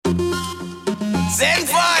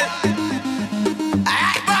Sinful.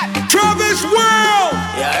 Travis World.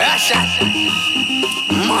 Yeah, Russian.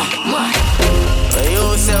 But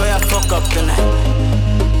you say we are fuck up tonight.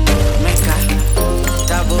 Mecca,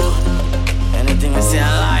 taboo. Anything I say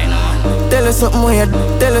I lie, no man. Tell her something weird,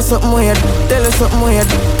 tell her something weird, tell her something weird,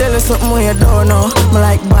 tell her something weird, don't know. Me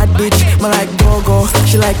like bad bitch, me like go-go.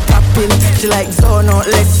 She like popping, she like zono.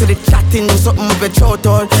 Let's see the chatting, do something with your throat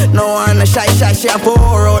all. No one a shy, she a pour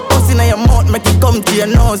out. Bust inna your mouth, make it come to your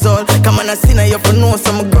nose all. Come on, I see now you for know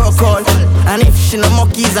some girl call. And if she no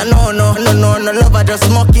monkeys, I no love her just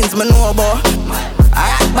mockings, me know about.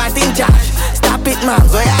 I act bad in charge, stop it man,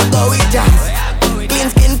 so I go with jazz. Clean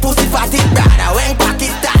skin, pussy, fatty, brother. When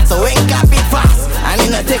pocket tight, so when cap it fast. And it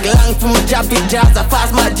not take long for me drop it jazz. I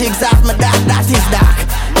fast my jigs off my dark, that is dark.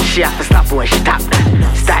 She have to stop when she tap that.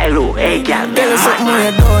 Style low, hey girl. Tell her something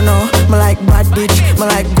you don't know. Me like bad bitch, me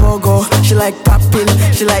like go-go. She like popping,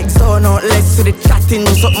 she like zono. Let's see the chatting,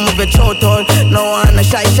 do something with your throat all. No one a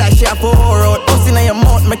shy, she a pour out. Bust inna your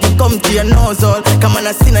mouth, make it come to your nose all. Come on,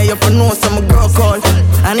 I see now you for know some girl call.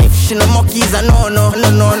 And if she no monkeys, I no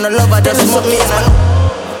love her just smoke me.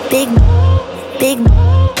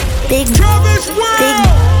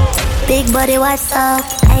 Big body, what's up?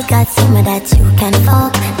 I got some of that you can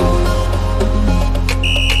fuck.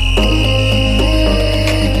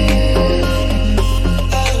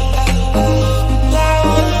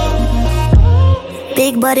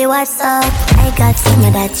 Big body, what's up? I got some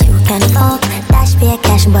of that you can fuck. Dash pay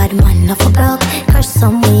cash, but man, no for broke. Crush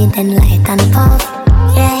some weed and light and puff.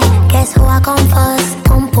 Yeah, guess who I come first?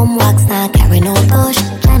 Pum wax, not carry no push.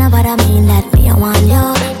 Tryna but I mean that me I want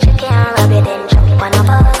you. She can't rub it and jump on a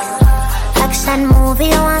bus. Action movie,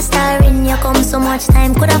 you want star in. You come so much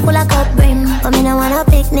time, coulda full of cup brim. But me no want no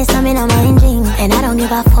picnic, so me no mind drink. And I don't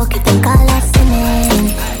give a fuck if them call that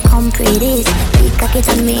sinning. Come pretty, big cocky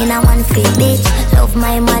to me in a one feet bitch. Love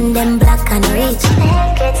my man, them black and rich.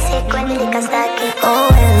 Get sick when liquor start kick. Oh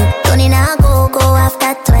well, don't need a go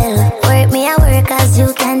after 12. Work me a work as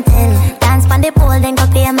you can tell. Dance on the pole, then go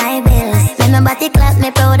pay my bills. Make my body clap,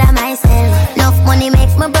 me proud of myself. Enough money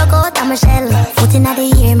make me broke out of my shell. Foot in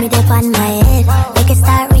the ear, me dip on my head. Make it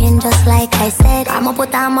start rain just like I said. I'ma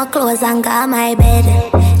put on my clothes and go my bed.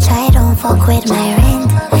 Try don't fuck with my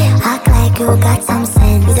rent. Act like you got some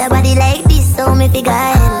sense. With a body like this, so me figure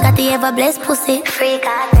hell. Got the ever blessed pussy, free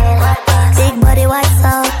cartel. Big body, what's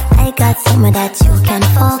up? I got some of that you can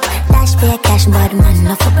fuck. Dash pay cash, but man,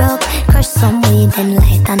 no for broke. Crush some weed and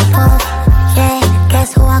light and puff. Yeah,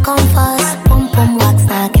 guess who I come first? Pum wax,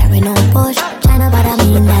 not carry no push. Tryna but I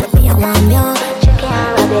mean that me I want you. She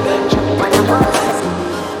can't rub it and jump on a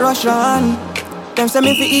bus. Rush on. Them say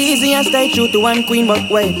me fi easy and stay true to one queen, but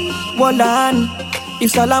wait, hold on.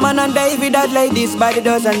 If Solomon and David had laid this by the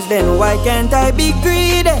dozens, then why can't I be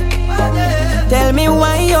greedy? Tell me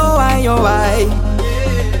why, oh why, oh why?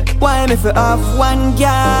 Why me fi off one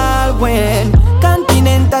girl when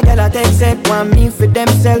Continental girl I accept one me for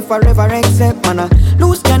themself forever except man a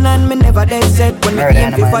loose cannon me never dead set. When me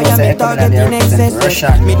aim fi fire me target in excess.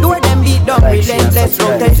 Me do them beat down relentless.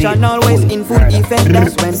 Rotation always in full effect.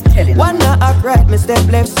 That's when one not act right me step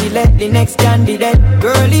left select the next candidate.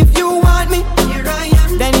 Girl if you want me, here I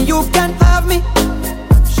am, then you can have me.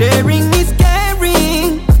 Sharing is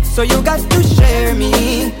caring, so you got to share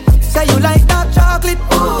me. Say you like dark chocolate,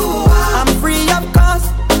 ooh, I'm free of cost.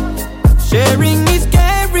 Sharing is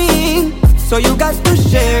caring, so you got to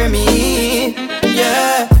share me.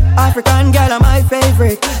 Yeah, African girl are my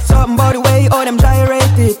favorite. Something about the way all them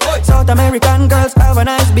gyrated. South American girls have a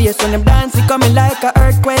nice bass. When them dance it coming like a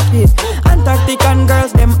earthquake hit. Antarctican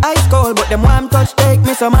girls them ice cold, but them warm touch take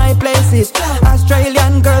me to my places.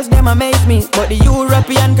 Australian girls them amaze me, but the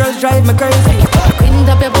European girls drive me crazy. Wind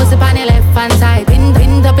up your pussy on the left hand side.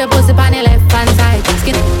 Wind up your pussy on the left hand side.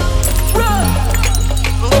 Skin.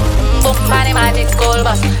 Boom, panny magic school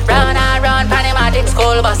bus. Run and run, panny magic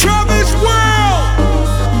school bus. Travis World.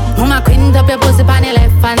 Mama, wind up your pussy on the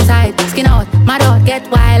left hand side. Skin out, my dog get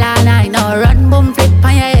wild all night. Now run, boom, flip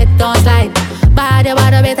on your head, don't slide. Body,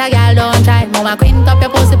 better girl, don't try. Mama, wind up your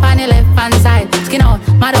pussy on the left hand side. Skin out,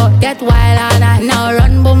 my dog get wild all night. Now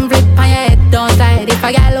run, boom, flip on your head, don't slide. If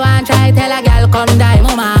a girl want try, tell a girl come die.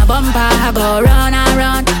 Mama, bumper, I go run and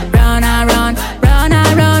run, run and run, run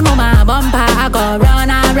and run. Mama, bumper, I go run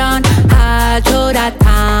and run. All through that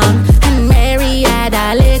town. And Mary had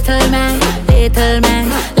a little man, little man,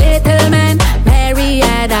 little man. Mary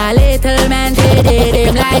had a little man, she did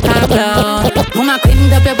him like a clown. Mama,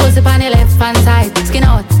 wind up your pussy on the left hand side. Skin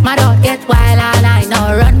out, my dog get wild all night.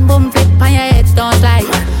 Now run, boom, flip on your head, don't slide.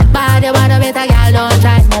 Body, better girl, don't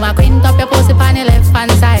try. Mama, wind up your pussy on the left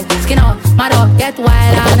hand side. Skin out, my dog get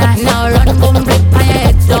wild all night. Now run, boom, flip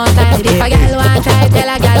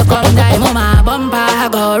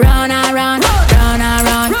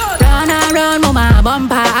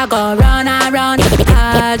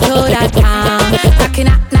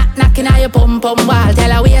pum wall.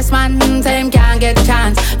 Tell a waste man, say him can't get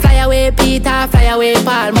chance. Fly away Peter, fly away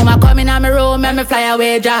Paul. Mama come in my room and me fly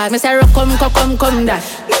away jazz. Me say come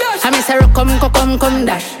dash. I me say come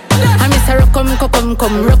dash. I me say come.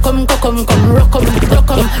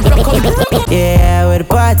 Yeah, where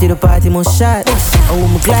the party must shot. I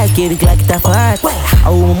want my Glock, get it off hot. I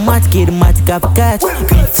want my mat, get the matic off a catch.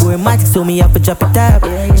 For a matic, so me have to drop it up.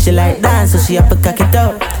 She like dance, so she have to cock it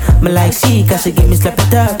up. Me like she, cause she give me slap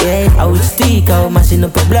it up. I would stick, I would mashing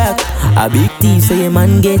up a block. A big T, so your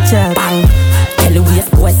man get chopped. Bang, tell you we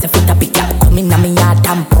boys if it a pick up. Come in a me yard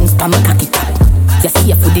and bounce pa me cock it up. You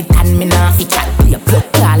see for the tan, me nah fi chat. You pluck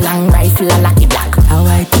a long rifle, a lucky black. A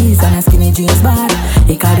white tees and a skinny jeans bar.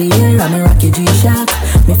 He carry hair and me rocky G-Shock.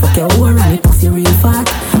 Me fuck your whore and me pussy real fat.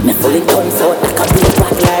 Me fully guns out like a big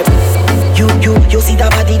black light. You see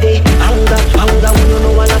that body day. Hanga, when you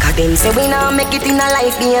know one like a them. Say we now make it in a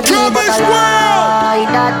life, baby, but I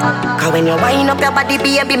like that. Cause when you wind up your body,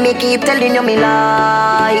 baby, me keep telling you me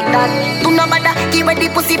like that. Do not bother, keep the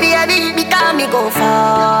pussy, baby, because me go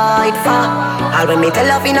fight for. All when me tell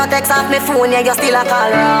her fi no text off me phone, yeah, you still a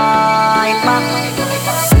call right back.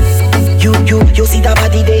 You see that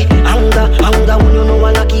body day. Hanga, when you know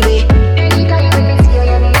one lucky way.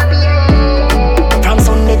 From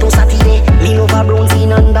Sunday to Saturday, me love a brown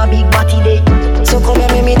skin and a big body day. So come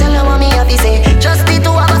here, me tell her what me have to say. Just the two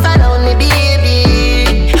of us alone, me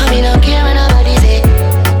baby. I me not care what nobody say.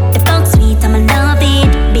 The fuck sweet, I'ma love it.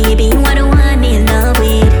 Baby, you are the one me in love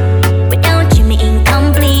with. Without you, me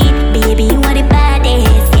incomplete. Baby, you are the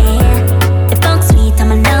baddest, yeah. The fuck sweet,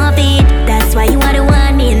 I'ma love it. That's why you are the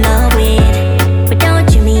one me in love with.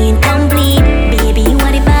 Without you, me incomplete. Baby, you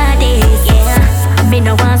are the baddest, yeah. Me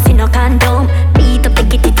no want see no condom. Beat up the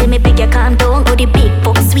kitty till me beg you calm down. Oh, the big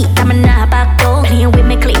fuck sweet, I'ma not back down. Playing with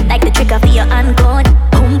me click like the trigger for your handgun.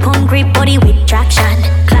 Pum grip body with traction.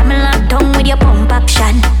 Climb lock down with your pump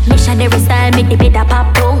action. Missionary style make the bed a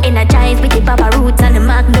pop down. Energize with the papa roots and the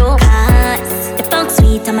magno. Cause the fuck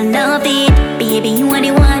sweet, I'ma love it. Baby, you are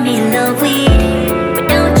the one in love with.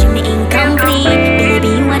 Without you, me incomplete. Baby,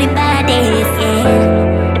 you are the baddest, yeah.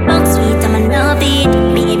 The fuck sweet, I'ma love it.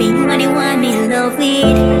 Baby, you are the one in love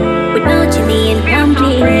with. Without you, me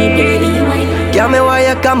incomplete. Baby, you are the Girl, me why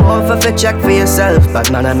you come over for check for yourself. But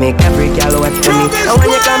man, I make every girl wet for me. And when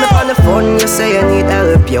you come up on the phone, you say you need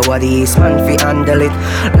help. You are the east man fi handle it.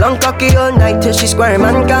 Long cocky all night till she square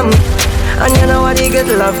man come. And you know what the good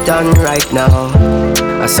love done right now.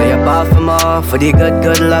 I say you bar for more for the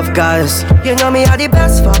good love. Cause you know me are the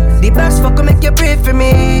best fuck will make you pray for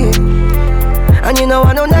me. And you know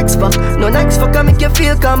I no next fuck will make you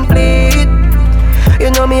feel complete. You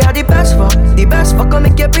know me are the best fuck will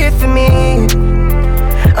make you pray for me.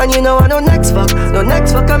 And you know I no next fuck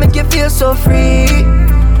will make you feel so free.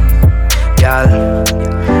 Girl,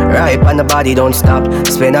 right on the body don't stop.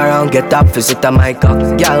 Spin around, get up, visit on my cock.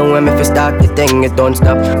 Girl, when me fi start the thing, it don't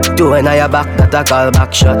stop. Doing on your back, that I call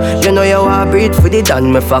back shot. You know you want breathe for the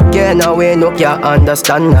done. Me fuck you now, we no can't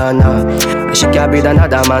understand, nah. She can't breathe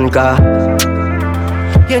another man, car.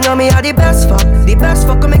 You know me are the best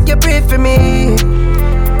fuck will make you pray for me.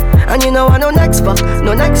 And you know I no next fuck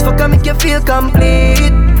will make you feel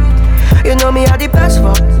complete. You know me are the best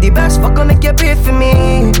fuck will make you pray for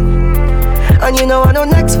me. And you know I no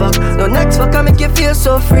next fuck will make you feel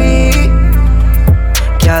so free.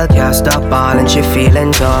 Girl can't stop ballin', she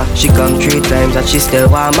feelin' so. She come 3 times and she still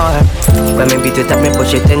want more. When me beat it up, me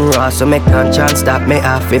push it in raw. So me can't chance stop, me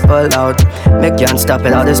half it pull out. Me can't stop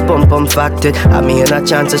it, all this pump fat it. I me in a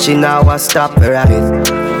chance, so she now a stop it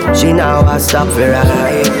right. She now a stop it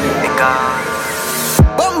right. Because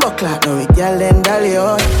Bumbo clock now with girl and dolly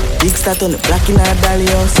out. Big start on the black in our dolly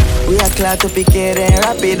house. We are clock to pick it and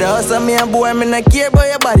wrap it out. So me a boy, me not care about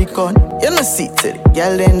your body count. You know see to the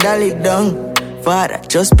girl and dolly down. Father,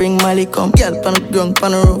 just bring Molly come. Girl pan the ground,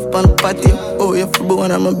 pan the roof, pan the patio. Oh, you for born,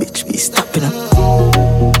 I'm a bitch, we stopping up.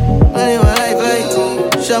 I live a life like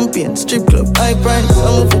champagne, strip club, high price.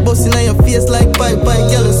 I'm for busting on your face like pipe.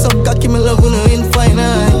 Girl, you suck cocky, me love when you in fine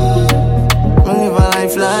eye. I live a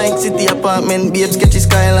life like city apartment, babes, sketchy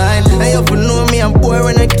skyline. And you for know me, I'm poor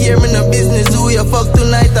when I care, me no business. Who you fuck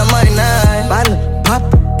tonight, I'm my night. Bottle, pop,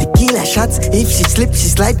 tequila shots. If she slip, she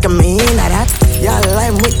slide, come in like that. Y'all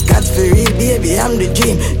I'm with God's for real, baby, I'm the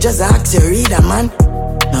dream. Just ask your reader, man.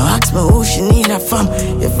 Now ask me who she need her from.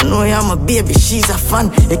 If you know I'm a baby, she's a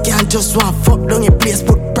fan. You can't just want fuck down your place,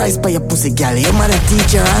 put price by your pussy, girl. Your mother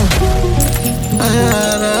teacher,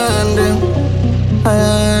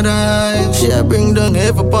 and she a bring down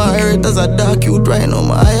every part. As a dark youth right now,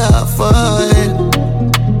 my eye fight.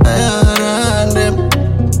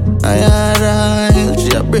 She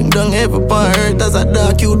a bring down every part. As a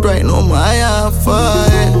dark youth right now, my eye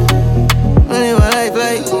fight. I live a life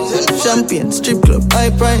like champagne, strip club, high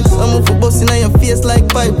price. I'm up for busting on your face like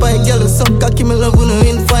pipe. Girl, some cocky, me love when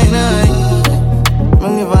you in fine eye. I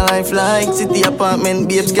live a life like city apartment,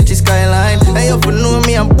 babe, sketchy skyline. I have to know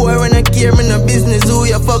me, I'm poor when I care, me no business. Who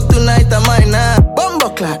you fuck tonight, am I now? Bumbo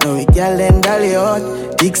clock, now we girl and dolly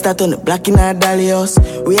out. Big start on the block in our dolly house.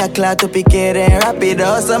 We are clad to pick it and wrap it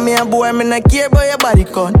up. So me a boy, me no care about your body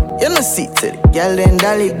count. You no see to the girl and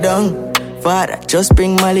dolly down. Father, just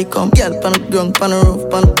bring Molly come. Girl, pan the ground, pan the roof,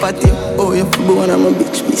 pan the patio. Oh, you feel born, I'm a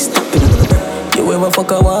bitch, be stopping. You ever fuck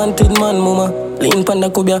a wanted man, mama? Lean pan the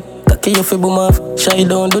kubia, cocky you fi boom off. Shy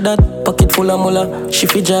don't do that, pocket full of mullah. She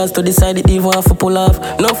fi jazz to decide it even have to pull off.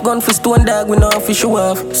 Enough gun fi stone dog, we know fi show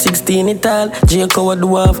off. 16 it all, J.K. what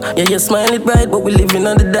do off. Yeah, you smile it bright, but we living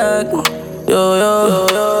on the dark. Yo, yo, yo,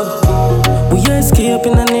 yo. We escape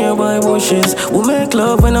in the nearby bushes. We make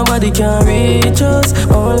love when nobody can reach us.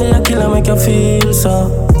 Only a killer make you feel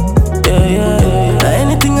so. Yeah, yeah, yeah.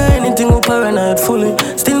 Anything we paranoid fully.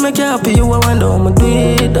 Still make you happy, you wonder how I'ma do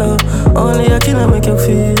it though. Only a killer make you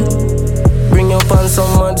feel. Bring you up on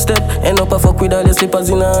some mad step. End up a fuck with all your slippers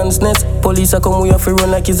in a hand's nest. Police a come, we have to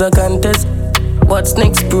run like it's a contest. What's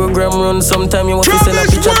next? Program run, sometime you want to send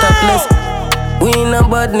a picture topless. We in a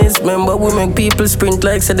badness, remember we make people sprint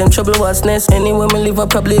like say them trouble what's next. Anywhere me live, I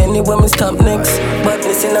probably anywhere me stop next.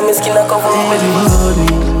 Badness in a me skin, I cover me. Baby, hold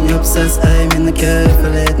me, you obsessed, I'm in the car for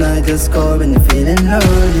late night. Just call when you're feeling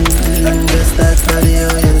lonely. And just that body,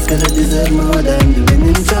 oh yes, gonna deserve more than the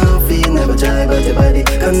winning trophy. Never try, but your body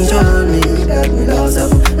control me. Got me lost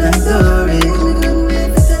up like Dory.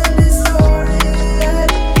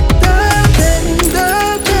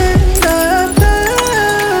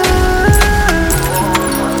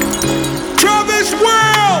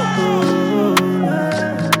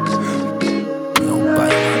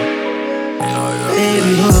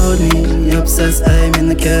 Obsessed, I'm in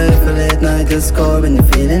the car for late night. Just call when you're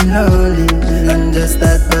feeling lonely. And just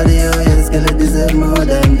that body, oh yes, gonna deserve more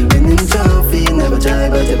than the winning trophy. Never try,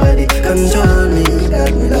 but your body control me.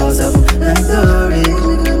 Got me lost up like Dory.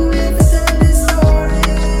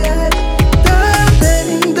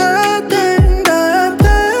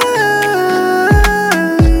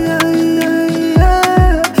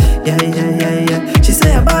 She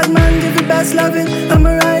say a bad man give you best loving. I'm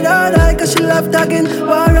a ride all night cause she love talking.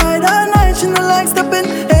 Why ride all night, she no like stopping.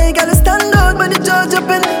 Hey, gotta stand out but the judge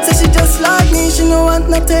jumping. Say she just like me, she no want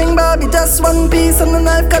nothing. Bobby just one piece and the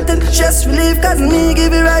knife cutting. Stress relief cause me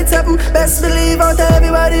give you right something. Best believe out to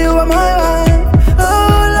everybody you are my wife.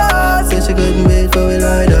 Oh Lord, say she couldn't wait for we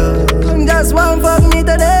ride out. Just one fuck me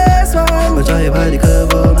to this one. But try your body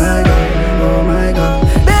curve, oh my god, oh my god.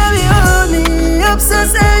 Baby hold me,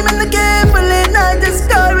 obsessed, aim in the game for late night. Just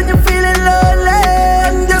call when you're feeling lonely.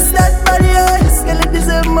 And just that body, oh, it's gonna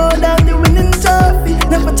deserve more than the winning trophy.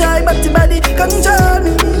 Never try, but your body control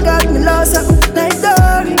me. Got me lost up like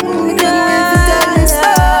Dory. Me can't wait to tell this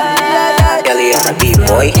story. Kelly on the beat,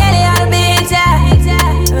 boy. Kelly on the beat, yeah.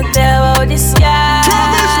 I'll tell about this guy.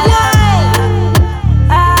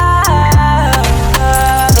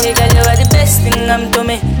 Hey girl, you are the best thing I'm to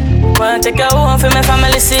me. Wanna take you home for my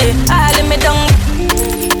family, see. Let me down.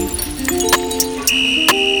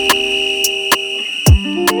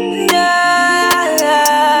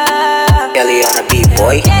 Kelly on the beat,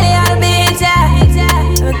 boy. Kelly on the beat,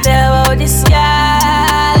 yeah. I'll tell about this guy.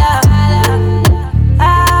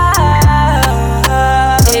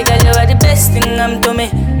 Hey girl, you are the best thing I'm to me.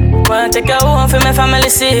 Wanna take you home for my family,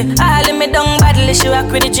 see. Let me down badly, she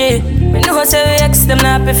walk with the G. Me know say we ex them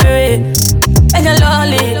not pay for it. And you're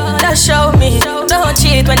lonely, just show me. Don't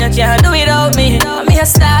cheat when you can't do it without me. Me a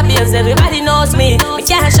star because everybody knows me. Me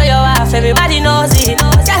can't show you off, everybody knows it.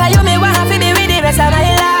 Girl, you me want to be with the rest of my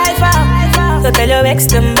life. So tell your ex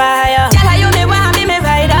them buy ya. Girl, you me want me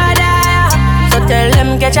ride or die. So tell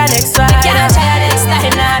them get your next one. Me can't try your next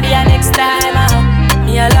time, nah be your next time.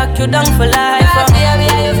 Me a lock you down for life. Baby,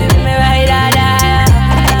 you feel me ride or die.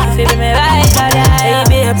 You feel me ride or die. Hey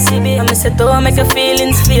babes, I'm set to make your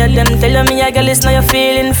feelings feel. Them tell you me a girl is now you're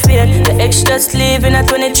feeling fear. The ex just leaving at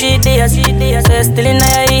 23 days. So you're still in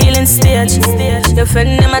your healing stage. Your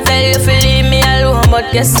friend them a tell you to leave me alone,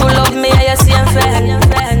 but guess who love me are your same friend.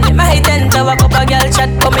 They might tend to walk up a girl chat,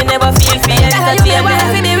 but me never feel fear. Girl, you me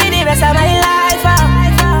want to be with the rest of my life.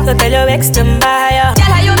 So tell your ex them buy ya.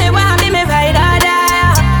 Girl, you me want me ride or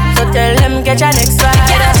die. So tell them get your next one.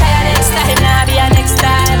 Can I try your next time, nah be your next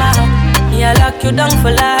time. Me a lock you down for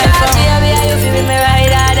life. Baby, you feel me ride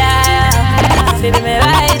or die. You feel me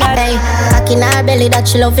ride or die. Cock in her belly that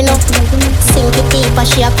she loving up. Sink it deep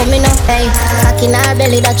as she a coming up. Hey, cock in her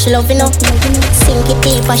belly that she loving up. Sink it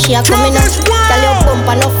deep as she a coming up. Tell your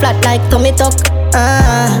bumper no flat like tummy tuck.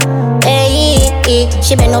 Hey,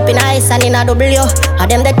 she been up in ice and in a W.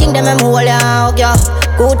 And them the thing them a move ya, yeah.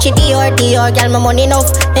 Gucci, Dior, girl, my money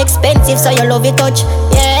enough. Expensive, so you love it touch.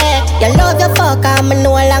 Yeah, you love your fuck, I'm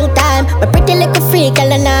know a long time. My pretty little freak,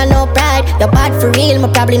 girl, and I no pride. You're bad for real,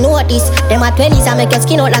 me probably notice. Them at 20s, I make your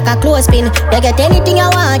skin out like a clothespin. You get anything you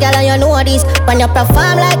want, girl, and you know this. When you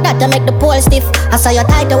perform like that, you make the pole stiff. I saw your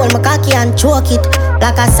title, hold my cocky and choke it.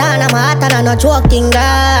 Like a son, I'm hot and I no joking,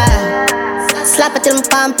 girl. Slap it till my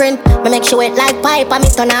palm print. Me make she wet like pipe and me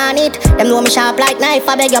turn on it. Them know me sharp like knife,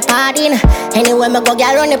 I beg your pardon. Anyway me go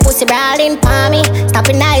girl run the pussy brawling for me.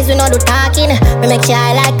 Stopping eyes, we no do talking. Me make she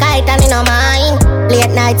high like kite and me no mind.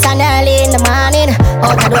 Late nights and early in the morning.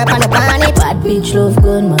 Out the door on the planet. Bad bitch love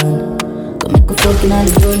good man. Come make a fucking on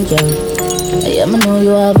the gun, girl. Yeah, me know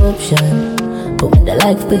you have option. But me the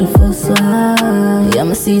like for the first one. Yeah,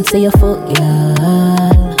 me see it say you fuck,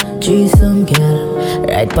 girl. Threesome, girl.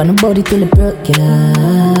 Right pon the body till it broke,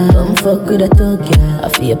 girl. Come fuck with a talk, girl. I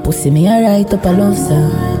feel your pussy, me a write up a love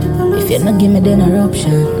song. If you not give me then a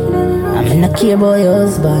option, I'm in a care about your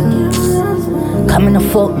husband. Come in a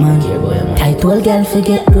fuck, man. Tight old girl,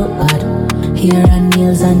 forget broke bad. Hair and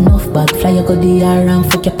nails and enough bag. Fly you go the air and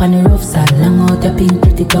fuck you on the rough side. Long out your pink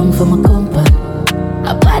pretty tongue for my compound.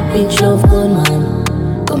 A bad bitch love good,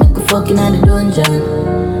 man. Come make a fucking on the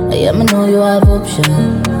dungeon. Yeah, me know you have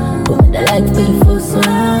option. But me the like for the first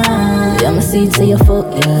one. Yeah, me see it say you fuck,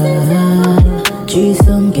 girl.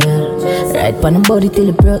 Threesome, girl. Right pon the body till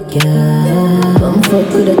it broke, girl. Come fuck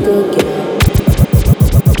with a talk, girl.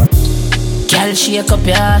 Girl, shake up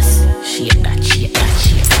your ass. Shake that, shake that,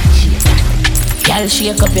 shake that, shake that. Girl,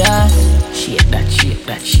 shake up your ass. Shake that, shake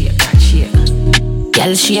that, shake that, shake that.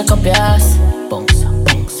 Girl, shake up your ass. Bounce,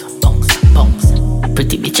 bounce, bounce, bounce.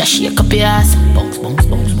 Pretty bitch, I shake up your ass. Bounce, bounce,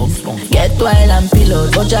 bounce, bounce, bounce. Get wild and pillow,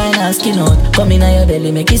 vagina skin out. Come in on your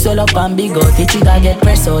belly, make it swell up and big out. The trigger get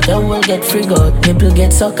press out, your will get frig out. Nipple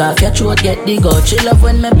get suck off, your throat get dig out. She love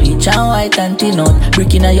when me bleach and white and thin out.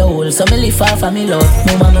 Brick in your hole, so me lift off and me load.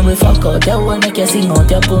 No man me fuck out, your will make you sing out.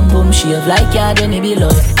 Your boom boom shave like your then it be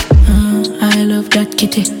loud. I love that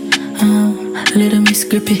kitty, little miss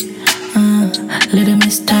grippy. Little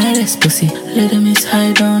miss tireless pussy. Little miss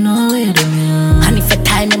high down all way to me. And if you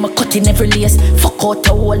time me cut in every lace. Fuck out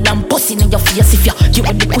your hole and bust in your face. If you give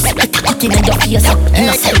me the pussy, get a cut in your face.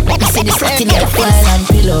 Innocent, me see the slut in your face. Wild and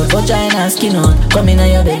pillow, vagina skin out. Come in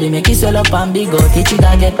on your belly, make it swell up and big out. The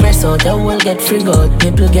trigger get press out, your will get frig out.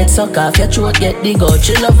 Nipple get suck off, your throat get dig out.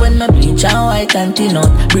 She love when me bleach and white and thin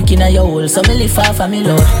out. Brick in your hole, so me lift off and me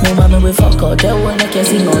load. No man me will fuck out, your will make you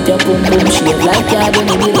sing out. Your boom boom shave like your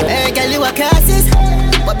then it be low. Hey girl, you a classes.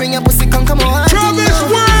 But bring your pussy, come on. Tracklist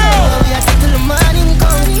world. We are set till the morning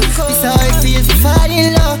come. This how it feels to fall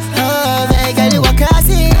in love. Hey girl, you a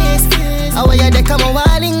classes. How are you there, come on,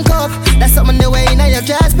 wilding cup. That's something the way now you've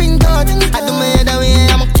just been taught. I do my other way,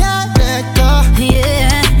 I'm a character.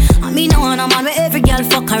 Yeah, I mean no one, I'm on with every girl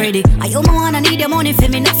fuck already. I you no wanna need your money for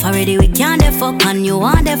me enough already. We can't the fuck and you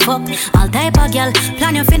want the fuck. All type of girl,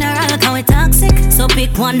 plan your funeral, can we toxic? So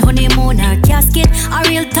pick one honeymoon or casket. A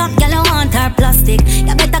real top girl, I want her plastic.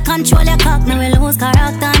 You better control your cock, me will lose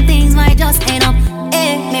character and things might just end up.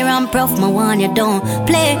 Hey, me ramp rough, my one you don't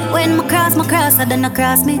play. When my cross, I don't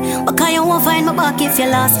cross me. But can you won't find my back if you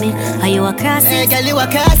lost me? Are you a crosses? Hey girl, you a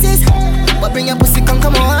crosses. But bring your pussy, come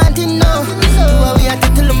on, wanting now. Do what we are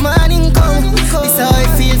till the morning come. This how it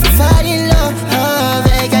feels to fall in love.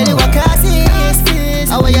 Hey girl, you a crosses.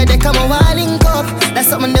 How are you there, come on, wilding cup. That's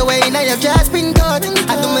something the way now you've just been taught.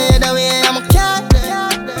 I do my other way, I'm a cat.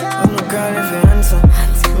 I'm no girl if you answer.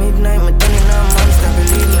 Midnight, my tongue in a monster.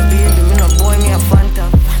 Believe me, baby, me no boy, me a phantom.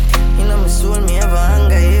 You know my soul, me ever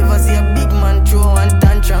anger. You ever see a big man throw one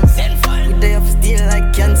tantrum? We die of steel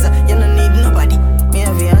like cancer. You don't need nobody, me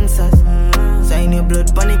have the answers. Sign your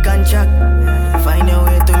blood, panic contract. Find your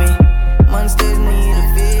way to me. Monsters need a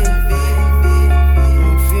feel.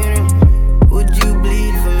 Would you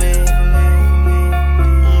bleed for me?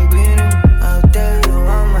 Bleeding. I'll tell you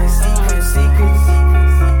all my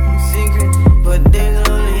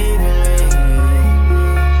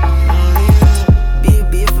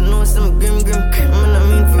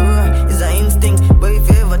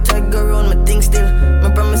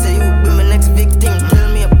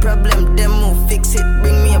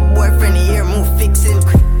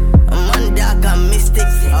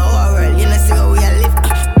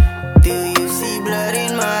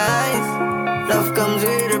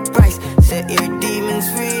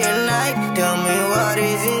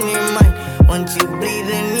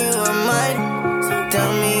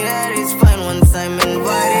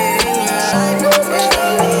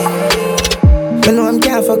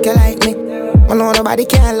fuck you like me. I know nobody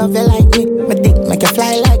can love you like me. My dick make you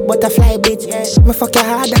fly like butterfly, bitch. Me fuck you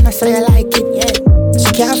hard and I say you like it, yeah.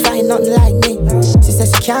 She can't find nothing like me. She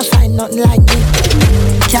says she can't find nothing like me.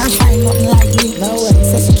 Can't find nothing like me. No way.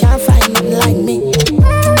 Says she can't find nothing like me.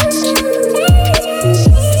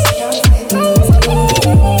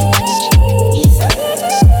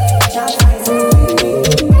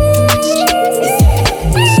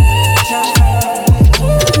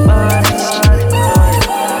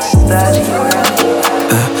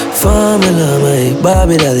 Formula, my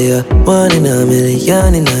Bobby Dahlia. 1 in a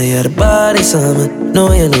million in a year. The body summer.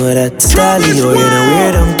 No, you know that style you're in a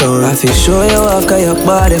weird downtown. I feel show you off cause your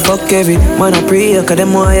body fuck every man I pray you cause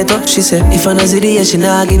them want you touch. She said if I know see the she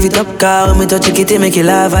nah give it up. Cause when me touch your kitty make you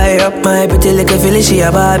laugh higher up. My pretty little filly she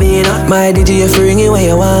a Barbie, you know. My DJ you free it when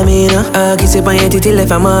you want me, you know. I kiss it on your titty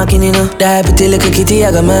left I'm marking, you know. That pretty little kitty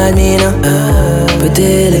I got mad me, you know.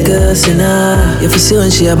 Pretty little sinner. You feel see when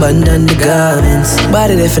she abandon the garments.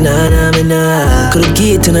 Body there for nah me nah. Could've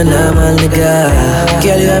get to the normal nigga.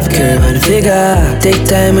 Girl you have a curve and a figure. Take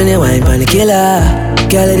time when you wine pon the killer.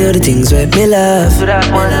 Girl, I do the things with me love. Do that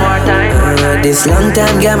one more time. This long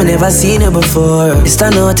time, girl, I never seen you before. You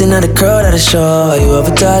stand out in the crowd at the show. You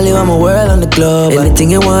have a tall, you, I'm a world on the globe.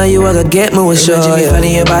 Anything you want, you, I gotta get me with show. You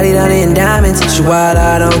finding your body down in diamonds. She wild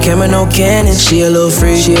out on camera, no cannon. She a little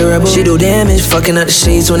freak, she a rebel. She do damage, fucking up the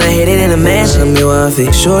sheets when I hit it in a mansion. Me want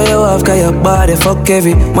to show you off, cause your body fuck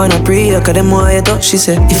every man I pray you, cause them want you touch. She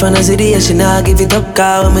said, if I know see the she nah give it up.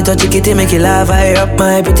 Cause when me touch your kitty, make you laugh higher up.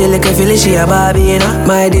 My pretty little filly, she a Barbie, you know.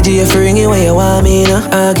 My DJ you free it when you want me, you know.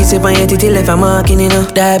 I kiss it on your titty left I'm marking, you know.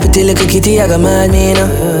 That pretty little kitty I got mad me, you know.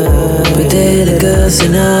 Pretty little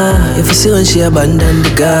sinner. You feel see when she abandon the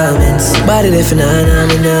garments. Body there for nah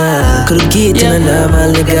me nah. Could've get to the normal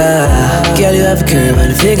nigga. Girl you have a curve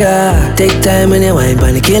and a figure. Take time when you wine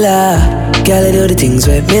pon the killer. Girl I do the things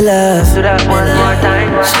with me love. Do that one more time.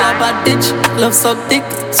 She a bad bitch, love suck dick,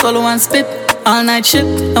 swallow and spit. All night shit,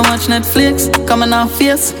 I watch Netflix. Coming off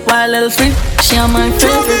face, wild little freak. She on my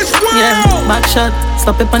favorite, yeah. Back shot,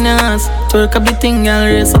 slap it on your ass. Twerk a big thing, girl,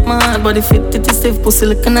 raise up my heart. Body fit, titty stiff, pussy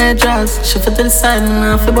looking at your jaws. Shift it to the side and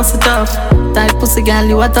I feel bust it off. Tight pussy, girl,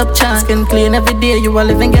 you a top chance. Skin clean every day, you a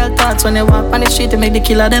living girl thoughts. When you walk on the street, you make the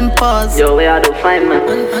killer them pause. Yo, where I do find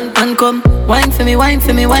man. And come, wine for me, wine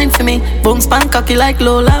for me, wine for me. Boom span cocky like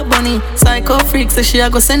Lola Bunny. Psycho freak, say she a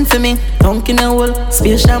go send for me. Dunk in a hole,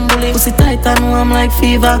 space shambuli. Pussy tight and warm like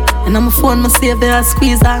fever. And on my phone, my save there, I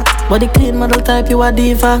squeeze her. Body clean, model type, you a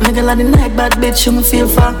diva. Nigga like the night, bad bitch, you me feel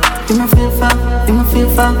for. You me feel for, you me feel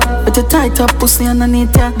for. But you tight up, pussy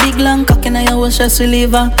underneath ya. Big long cock in your wash, stress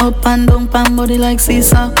reliever. Up and down, pan body like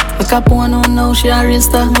Caesar. Wake up one on now, she a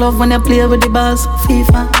racer. Love when you play with the bars,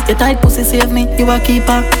 FIFA. Your tight pussy save me, you a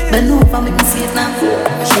keeper. Bend over, make me see it now.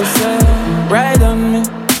 She said, ride on me.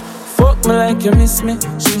 Fuck me like you miss me.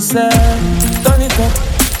 She said, turn it up.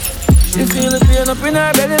 She feel the pain up in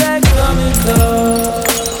her belly like vomit.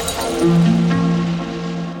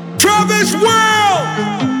 Travis World!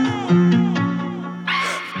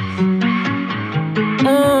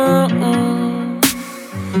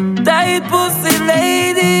 Tight pussy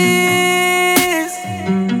ladies.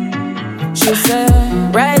 She said,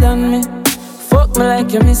 ride on me. Fuck me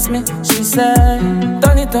like you miss me. She said,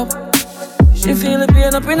 turn it up. She feel the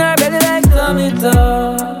pain up in her belly like vomit.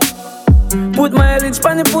 Put my lips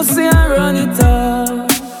on the pussy and run it up.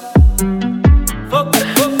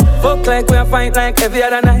 Fuck like we a fight like every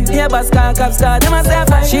other night. Yeah, boss car cop star, them a say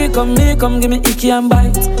fight. She come, me come, give me icky and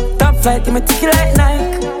bite. Top flight, give me ticky like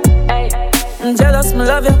Nike. I'm jealous, me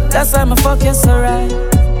love you, that's why me fuck you so right.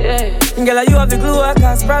 Yeah, girl, you have the glue, I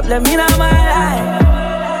cause problem in my life.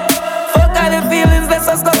 Fuck all the feelings, let's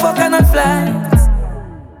just go fuck and not fly.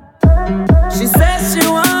 She says she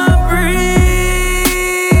want breathe.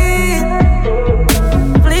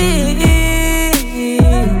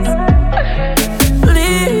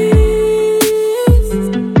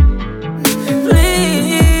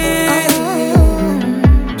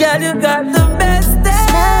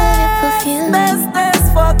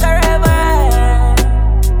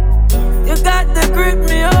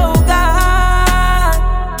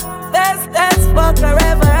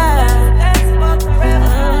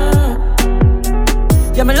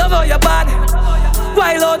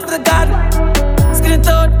 Wild out to the garden. Skin it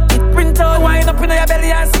out, it print out. Wind up in your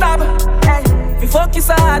belly and stab. Hey, if you fuck you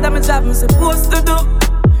so hard, I'm a job I'm supposed to do.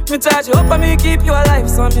 Me charge you up and me keep you alive.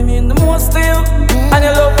 So me mean the most to you. And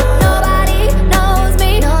you love me. Nobody knows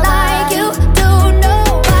me like you do.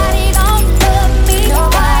 Nobody gon' love me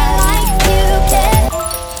quite like you can.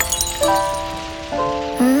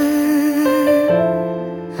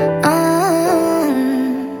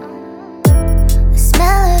 The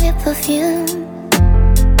smell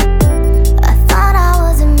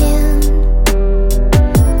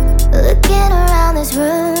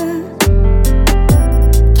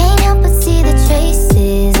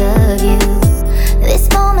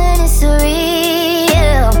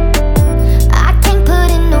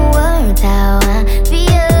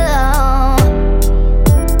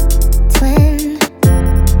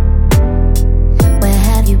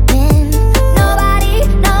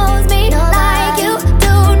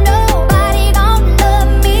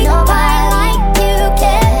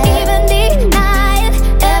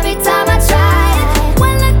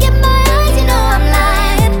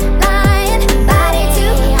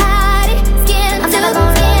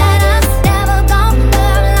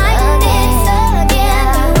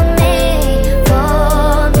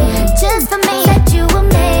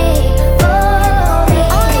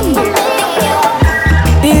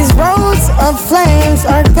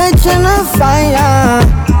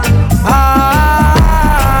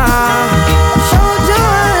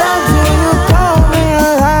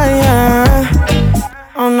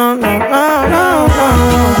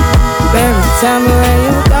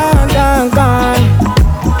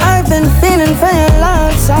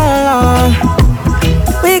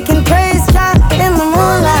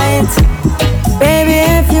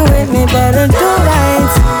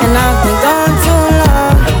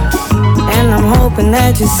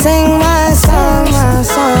you sing my song, my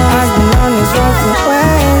song? I've been on this road for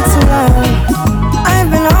way too long. I've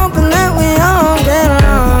been hoping that we all get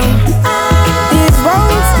along. These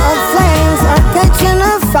roads of flames are catching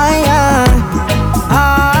a fire.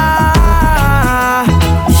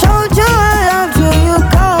 Showed you I loved you, you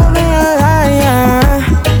called me a liar.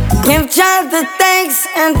 Give God the thanks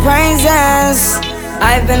and praises.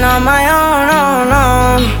 I've been on my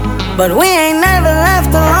own, but we ain't never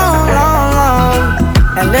left alone, long.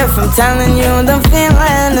 And if I'm telling you the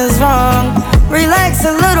feeling is wrong, relax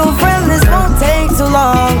a little, friend, this won't take too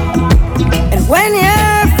long. And when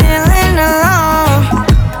you're feeling alone,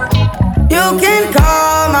 you can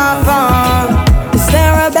call my phone. Is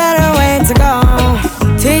there a better way to go?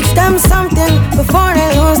 Teach them something before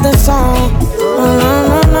they lose their soul.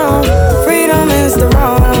 Oh no, freedom is the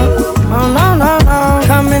road. Oh no,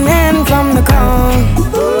 coming in from the cold.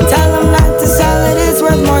 Tell them not to sell it, it's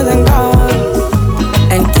worth more than gold.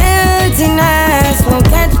 And guiltiness will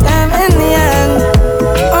catch them in the end.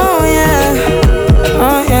 Oh yeah.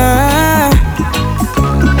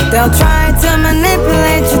 They'll try to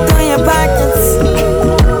manipulate you through your pockets.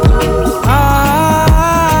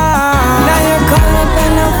 Now you're caught up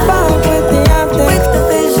in the fog with the optics, with the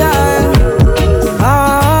vision.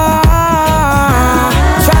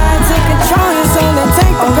 Try to control you so they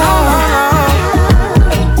take the power.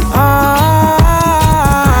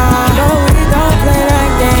 No, we don't play that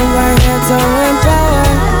game, we're here to empower.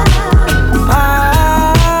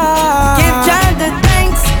 Give God the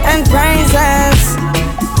thanks and praises.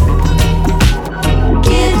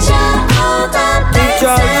 Give Jah all the thanks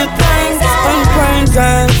and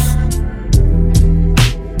praises.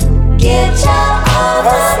 Give Jah all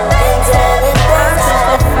the thanks and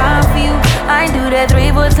praises. For you, I do that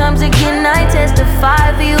 3-4 times again. I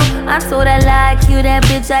testify for you. I'm so that like you, that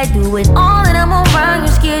bitch. I do it all and I'm around. You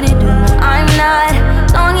scared to do. I'm not.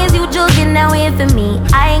 Long as you joking now in for me,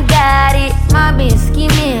 I ain't got it. My bitch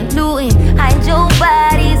scheming, looting, hide your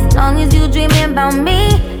bodies. Long as you dreaming about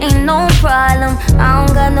me, ain't no problem. I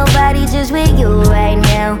don't got nobody just with you right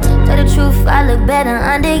now. Tell the truth, I look better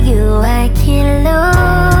under you. I can't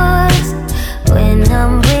lose when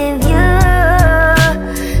I'm with you.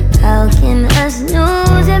 How can us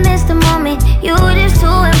lose and miss the moment? You just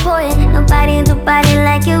too important. Nobody do body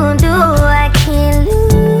like you do. I can't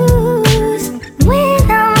lose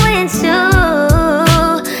when I'm with you.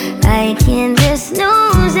 I can't just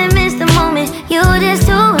snooze and miss the moment. You just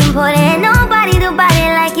too important. Nobody do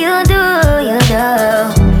body like you do. You do.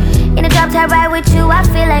 In the drop top ride with you, I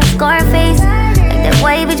feel like Scarface. Like that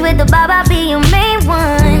white bitch with the bob, I'll be your main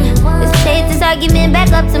one. Let's take this argument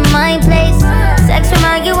back up to my place. Sex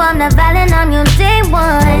remind you I'm not violent, I'm your day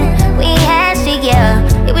one. We had shit, yeah.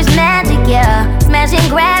 It was magic, yeah. Smash and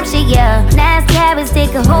grab shit, yeah. Nasty habits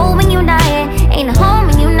take a hold when you're not here. Ain't a home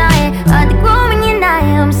when you're not here. Hard to grow when you're not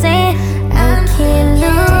here. I'm saying I can't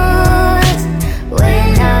lose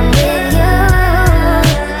when I'm with you.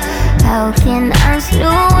 How can I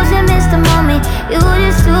lose and miss the moment? You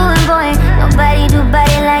just too important. Nobody do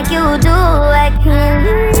body like you do. I can't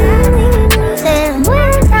lose and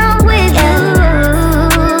when I'm with you.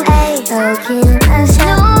 How can I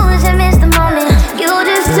lose and miss the moment? You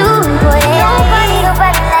just too important. Nobody do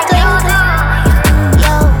body like you do.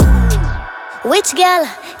 Yo, which girl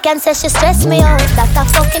can say she stress me out? That a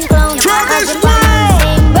fucking clown.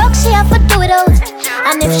 Broke, she have to do it out.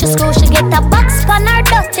 And if she screw, she get a box pan her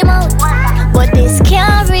dusty mouth. But this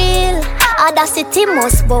can't real. Audacity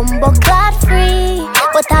must bumbo clad free.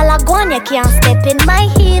 But all I go on, you can't step in my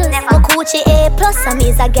heels. My Gucci A+, and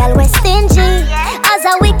me's a girl with stingy. As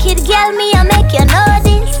a wicked girl, me I make you know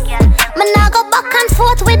this. Me nah go back and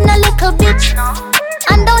forth with no little bitch.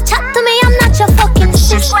 And don't chat to me, I'm not your fucking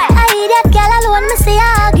shit. I hear that girl alone, me say I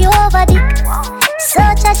argue over dick.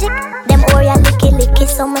 Such a chick, them Oreo licky,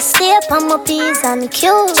 so me stay up on my P's and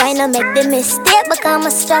Q's. Tryna make the mistake, because my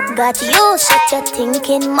strap got you. Shut your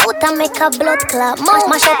thinking mouth and make a blood clot mouth.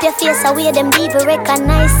 Mash up your face away, them people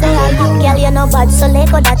recognize say I you. Girl, you no bad, so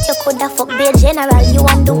let go that you coulda fuck be a general. You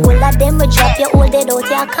want the whole of them, we drop your old dead out,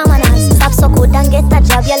 your commoners. Stop so good and get a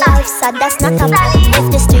job, your life sad, that's not a plan.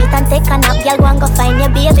 Left the street and take a nap, girl, go and go find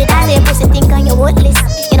your baby. That's your pussy think on your worthless.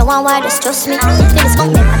 You know one word, just trust me. Feel this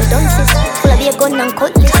funk, them are the dunces. Full of your gun and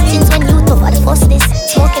cutlass. Since when you tough are the fastest.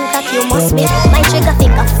 Smoking crack, you must be. My trigger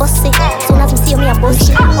finger fussy. Soon as me see me a bust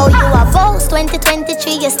you. Oh, you a boss,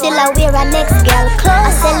 2023, you still a wear a next girl clothes.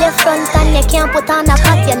 I sell your front and you can't put on a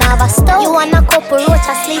pot, you never stop. You want a couple roach,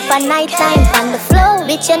 I sleep at night time on the floor.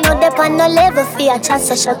 Bitch, you know they on no level for your chance,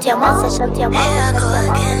 so shut your mouth, so shut your mouth. Here I go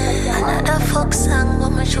again, another fuck song, but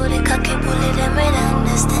me show the cocky bully, them really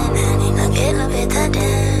understand. And it not get no better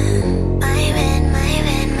than my man, my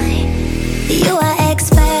man. You are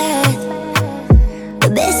expert, the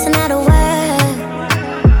best in all the world.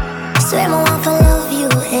 Swear I want to love you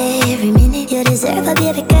every minute. You deserve a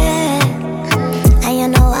baby girl, and you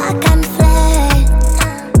know I can flirt.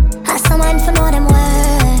 I some man for know them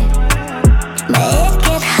word. My head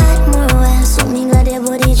get hot more well, so me got your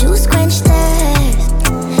body juice quench thirst.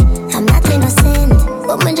 I'm not innocent,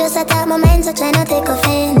 but me just attack my mind, so try not take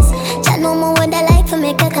offense. Chat no more what I like for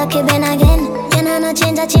make a cocky bend again. You know no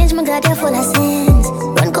change, I change, my God, you're full of sins.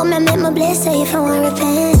 Run come and make my bless, say if I want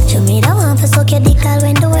repent. Show me the one for suck your dick all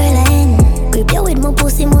when the world end. Grip you with my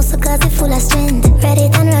pussy muscle cause it full of strength. Ready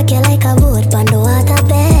and rock you like a boat on the water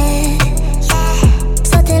bed.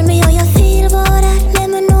 So tell me how you feel about that, let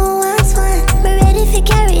me know what's one. Me ready for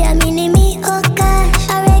carry a mini me, oh gosh.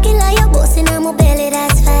 A regular you bossing on my belly,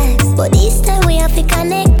 that's facts. But this time we have to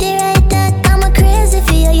connect it right that. I'm a crazy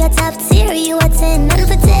for you, you're top tier, you a 10. And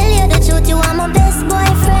for tell you the truth, you are my best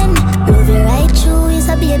boyfriend. Love you right true, is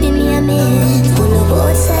a baby me a man. Pull up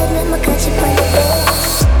outside, let me catch you on the bed.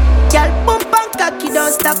 Girl, bump and cocky,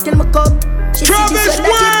 don't stop till me come. She see this one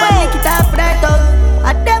that chip and lick it off with her tongue.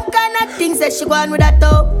 And them kind of things that she go on with her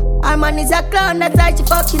toe. Her man is a clown, that's why she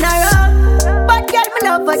fucking around. But girl, me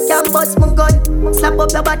love her, can bust my gun. Slap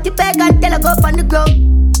up your body bag and tell her go up on the ground.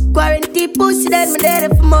 Quarantine pussy, then me there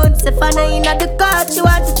for months. If I know in at the car, she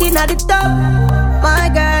want it in at the top. My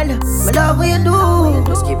girl, me love what you do.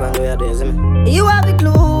 Just keep on doing this, man. You have a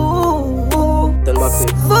glue. Turn back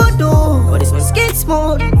quick. Voodoo, skin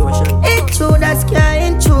smooth. It's true, that's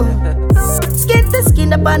can't true. Skin to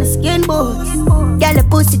skin up on the skin bones. Girl, the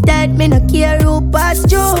pussy tight, me no care who pass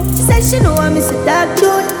you. She said she know I'm Mr. Dark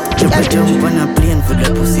Dude. Jump on a plane for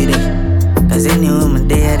the pussy day. Cause any woman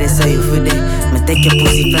there, they saw you for day. Me take your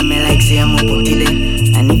pussy from me like say I'm a putty day.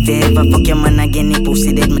 And if you ever fuck your man again, he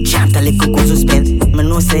pussy dead. Me chant a little go suspense. Me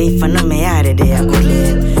know say if I know me hard day, I could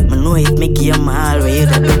live. Me know if me give you my all where you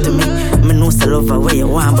that do to me. Me know say love where you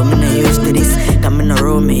want, but me not used to this. Cause me no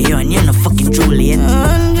Romeo and you no fucking Juliet.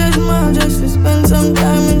 100 miles just to spend some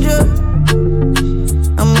time with you.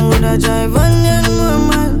 I'm gonna drive 100 more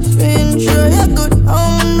miles, being sure you're good. I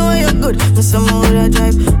know you're good. Me some gonna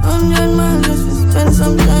drive 100 miles just to spend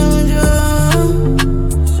some time with you.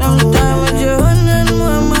 Some time with you, 100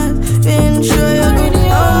 more miles, being sure you're good. I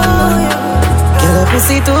know you're good. Girl, your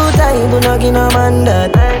pussy too tight, but not give no man that.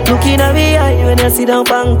 Looking at me eye when you sit down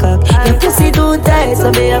Bangkok. Your pussy too tight,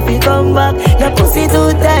 so me have to come back. Your pussy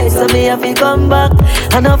too tight, so me have to come back.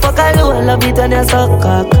 I know fuck alone, love it when you suck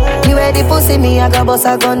cock. You ready pussy, me I got bust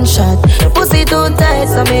a gunshot. Your pussy too tight,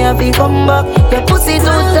 so me have to come back. Your pussy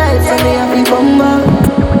too tight, so me have to come back.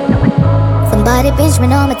 Somebody pinch me,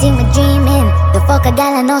 know my team is dreaming. The fuck a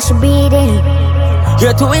gal, I know she breathing.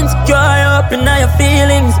 You're too insecure, up in all your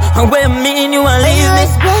feelings. And what you mean you want But leave you me?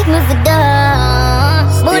 respect me for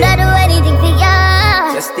dumb. Would I do anything for ya?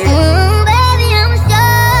 Baby, I'm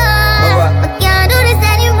sure I can't do this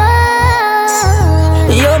anymore.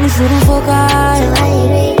 Yo, me shouldn't fuck high.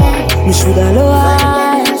 Me shoulda low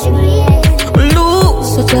high. Lose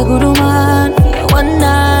such a good woman. One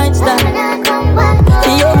night stand.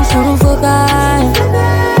 Yo, me shouldn't fuck high.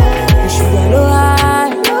 Me shoulda low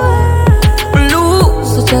high. Lose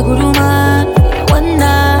such a good woman. One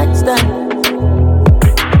night stand.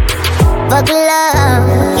 Fuck love,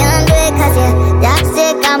 can't do it cause you're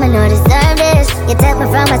toxic. I'ma no deserve this. You took me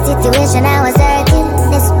from a situation I was hurting.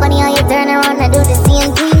 It's funny how you turn around and do the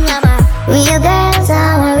same thing. I'm a real girl, so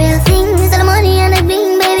I'm a real thing. It's all the money and the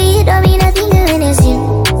bling, baby, it don't mean nothing to anything.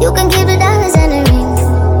 You can keep the dollars and the rings.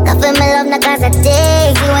 Not for my love, not cause I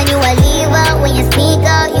take you when you a leave out. When you speak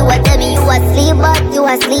out, you a tell me you a sleep out, you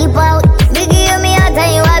a sleep out. Biggie, you me out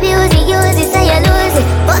and you abuse it, use it, so you lose it.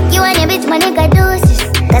 Fuck you and your bitch, my nigga do it.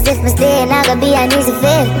 Cause if me stay, I gonna be an easy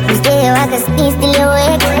fit. Me stay, I can sneeze till you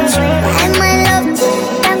wake. I'm my love,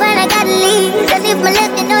 I'm gonna gotta leave. Cause if me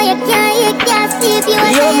left, you know you can't sleep. You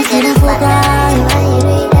ain't Yo, me shouldn't fuck high.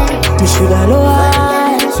 Me shoulda low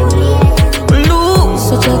high. Lose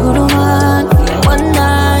such a good woman. One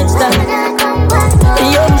night stand.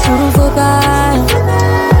 Yo, me shouldn't fuck high.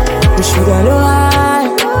 Me shoulda low high.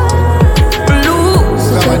 Lose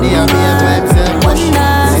such a good woman. One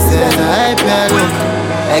night stand.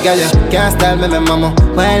 Hey girl, you can't style me, mama.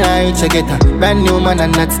 When I reach, I get a brand new man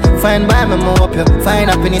and nuts. Fine by me, move up you. Find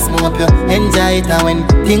happiness, move up you. Enjoy it, and when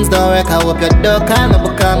things don't work, I hope you don't call me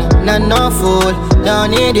become not no fool.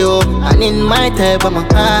 Don't need you, and in my type, I'm a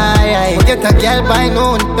high. Get a girl by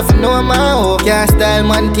noon, if you know my hope. Can't style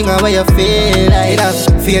man thing away you feel like.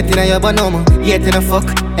 Have faith in your banana, yet in a fuck.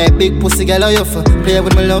 Hey big pussy girl, how you for? Play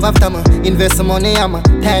with my love after me. Invest some money, I'm a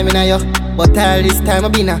time in a you. But all this time I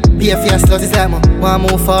been a pay for your sluts is like me. Want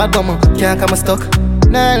move forward but me can't come stuck.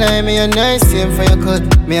 Nah, lie, me a nice same for your cut.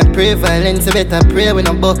 Me a pray violence, you better pray with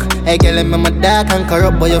a book. Hey, girl, I'm a dark and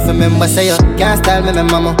corrupt, but you remember say you can't style me, my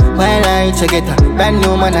mama. While I reach you get a brand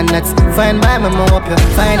new man and that's fine by me, more up you.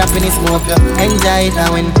 Find happiness, more up you. Enjoy it,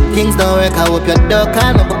 and when things don't work, I hope you don't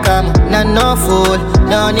call me, become not no fool.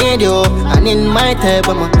 Don't need you, and in my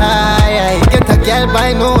type, I'm a high. Get a girl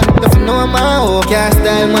by noon, if you know my hope. Can't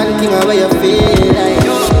style man, thing away you feel like.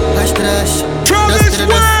 Dash to dash, dust to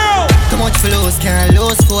the dust. Too much for lose, can't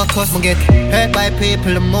lose focus. Me get hurt by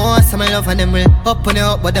people the most. I'm in love and them will up on you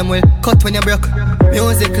up, but them will cut when you broke.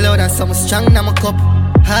 Music loud and some strong now my cup.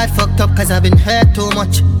 Heart fucked up cause I've been hurt too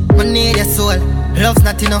much. I need your soul, love's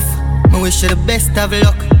not enough. I wish you the best of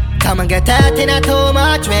luck. Come and get hurt in a too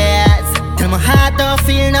much ways. Till my heart don't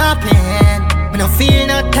feel no pain. Me don't feel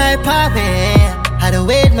no type of way. How the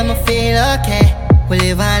wait when me feel okay. We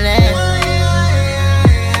live and learn.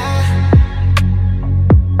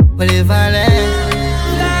 We live and learn.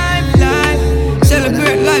 Life, life.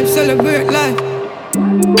 Celebrate life, celebrate life.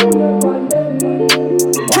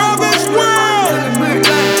 Travis World. Celebrate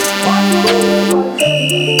life.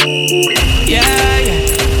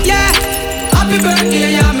 Yeah. Happy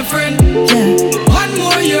birthday, yeah, my friend. Yeah. One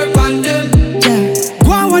more year on them. Yeah.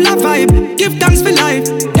 Go on, one a vibe. Give thanks for life.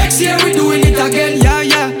 Next year we doing it again.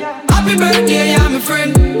 Yeah. Happy birthday, yeah, my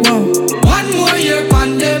friend. Whoa. One more year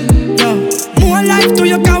on them. Yeah. More life to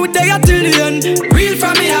you, cause we there till the end. Real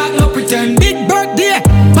from me heart, no pretend. Big birthday,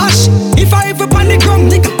 bash. If I ever on the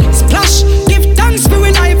ground, nigga, splash. Give thanks for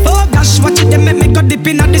we life, oh gosh. Watch it, them make me go dip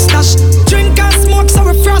in at the stash. Drink and smoke so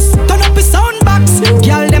we frost. Turn up the sound box.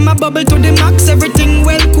 Girl, them a bubble to the max. Everything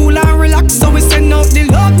well, cool and relax. So we send out the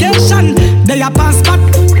location. They a pass spot.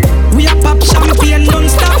 We a pop champagne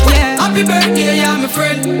non-stop, yeah. Happy birthday, yeah, my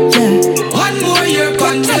friend. Yeah. One more year,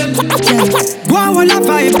 condemn. Yeah. Go on, one a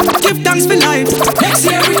vibe. Give thanks for life. Next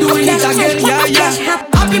year we doing it again, yeah.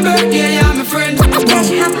 Happy birthday, yeah, my friend.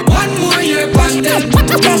 One more year, condemn.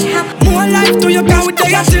 More life to you, cause we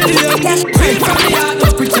there till the end. Real from the heart, no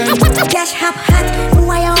pretend. Cash hop hot, me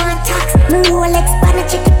wire on tax. Me Rolex, but I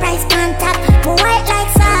check the price contact. Me white like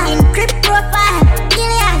sand, encrypt profile.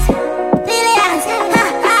 Millions,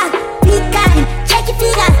 big kind, check your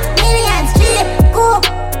figures. Millions, cheap, cool.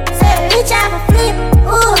 Say rich have a flip,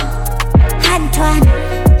 ooh. Antoine,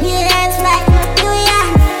 millions like million.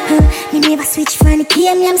 Me never switch from the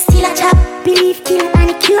game, I'm still a chop. Believe kill and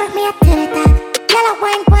the cure, me a tell it that. Y'all a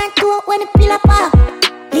wine point to when the pill up up.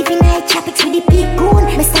 Living night tropics with the big goon.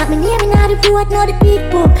 Me start me naming out the road, now the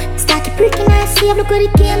big book. Start to breaking and save, look what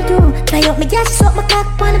it came to. Try up me gas, suck my cock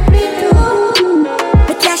on the plate too.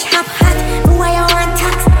 The cash hop hot, me wire on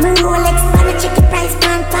tax. Me Rolex, and I check the price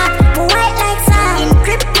pan pack. Me white like sand,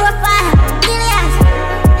 encrypt profile. Millions,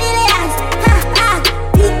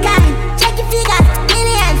 big kind, check your figures.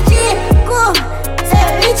 Millions, cheap, cool. Say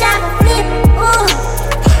rich have a flip, ooh.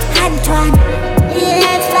 Antoine,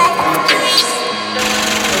 millions like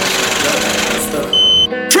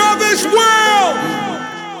Travis World.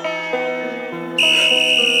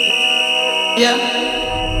 Yeah.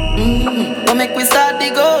 Don't make we start the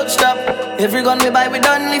gold shop. Every gun we buy, we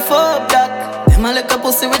done live for black. Them a lick a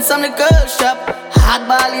pussy with some liquor shop. Hard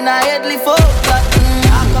ball in a head, live for black.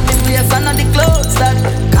 I come in place and not the clothes that.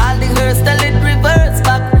 Call the hearse, tell it reverse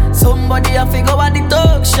back. Somebody a figure at the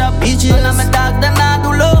talk shop. None of my dogs, them not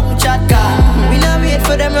do long chat. We not wait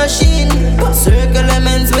for the machine. Circle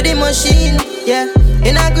lemons with the machine. Yeah,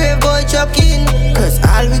 in a grave boy chucking. Cause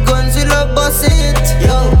all we guns we love bust it.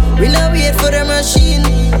 Yo, we not wait for the machine.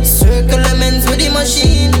 Circle lemons with the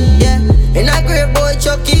machine. Yeah, in a grave boy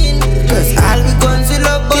chucking. Cause all we guns we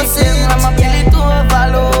love bust it. I'm a billy to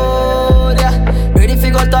overload. Yeah, ready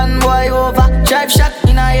for go turn boy over. Drive shot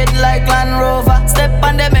in a head like Land Rover. Step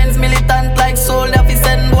on the men's militant like soldier. Fi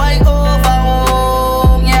send boy over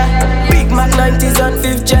home. Yeah, Big Mac 90s and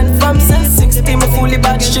 5th gen. From 60 me fully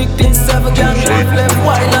back strictly. 7 gang left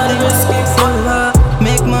wild and risky.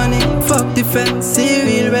 Make money, fuck defense. See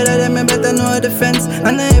real rather than me better know the fence.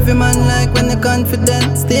 And every man like when they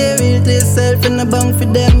confident. Stay real to yourself in the bunk for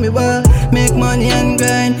them. We will make money and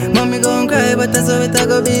grind. Mommy gon' cry, but that's how it a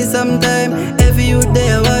go be sometime. Every youth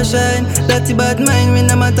day I will shine. Dirty bad mind, me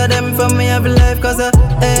no matter them from me every life. Cause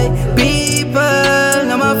hey, people,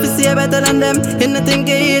 I'm off to see better than them. You no think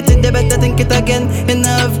you hate it, they better think it again. You no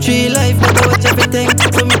have 3 life, better watch everything.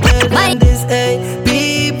 So me tell them this, hey,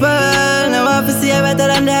 people, I'm off to see better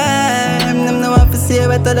than them. I'm no off to see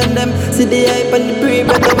better than them. See the hype and the breed,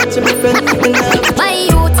 better watch my friend. My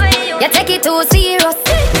youth, you take it too serious.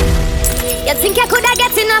 You think you coulda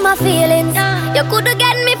get in on my feelings? You coulda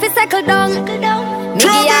get me fi circle down. Me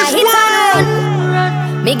give ya hit and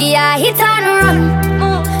run. Me give ya hit and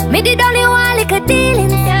run. Me did only one little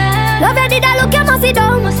dealings. Love you did I look you must sit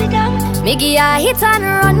down. Me give ya hit and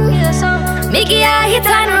run. Me give ya hit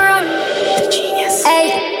and run.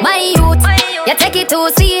 Hey, my youth, you take it too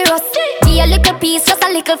serious. Give a little piece, just a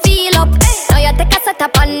little feel up. Now you take a set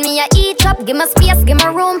up on me, you eat up. Give me space, give me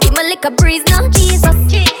room, give me little breeze now. Jesus,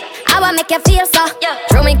 I wanna make you feel so.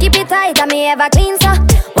 Throw me keep it tight, and me ever clean so.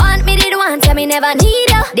 Want me did want, yeah me never need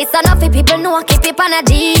you. This enough for people know, keep it on a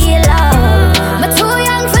deal. Me too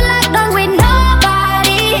young for lockdown with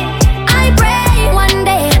nobody. I pray one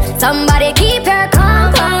day somebody keep your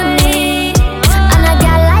company. And a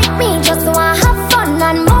girl like me just wanna have fun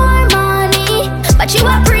and more money, but you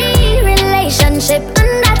a pre-relationship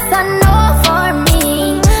and that's a no for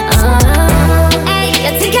me. Hey,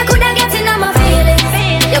 you think you coulda get in on my feelings?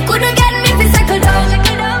 You coulda get me fi settle down.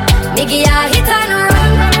 Me give ya hit and run.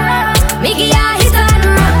 Me give ya hit and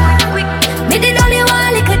run. Me did only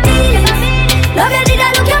one little deal. Love you did I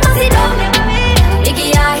look you must sit down. Me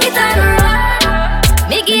give ya hit and run.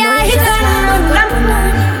 Me give ya hit and run.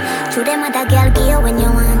 To them other girl give you when you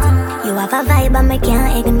want. You have a vibe and me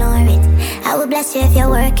can't ignore it. I will bless you if you're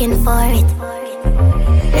working for it.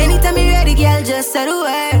 Anytime you ready, girl, just say the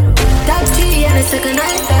word. Top 3 and a second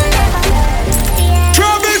and third.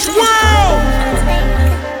 Travis World.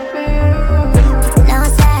 No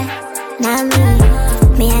sir, not me.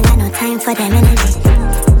 Me ain't got no time for them energy.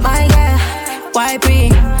 My girl, why pre?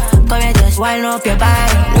 Come here, just wind up your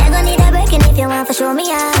body. Me gon' need a break and if you want to show me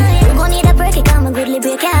out. You gon' need a break, it come a goodly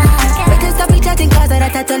break out. We can stop each chatting cause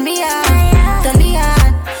that turn me on. Turn me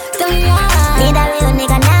on, turn me on. Need a real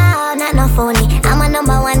nigga now, not no phony. I'm a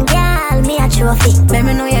number one girl, me a trophy. Let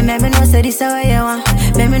me know, yeah, let me know, say this is what you want.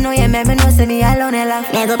 Let me know, yeah, let me know, say me alone and love.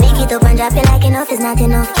 Me go pick it up and drop it like enough is not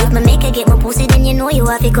enough. If me make her get my pussy, then you know you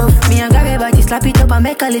have to go. Me and grab your body, slap it up and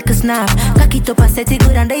make a little snap. Cock it up and set it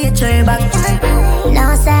good and then you throw it back.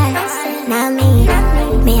 No sir, not me.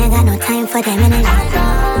 Me ain't got no time for them energy.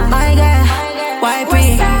 My girl, why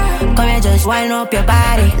pre? Come here, just wind up your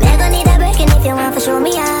body. Me gon' need a break and if you want to show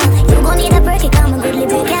me out. You gon' need a break, it come a goodly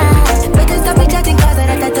break out. We can stop chatting cause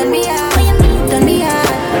that turn me on. Turn me on.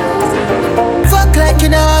 Fuck like you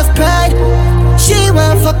know have pride. She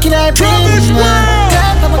want fucking I bring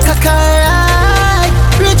climb on my cock alright.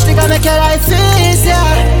 Rich nigga make your life easier.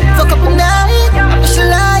 Fuck up a night, I'm she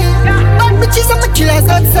lying. Bad bitches and my killers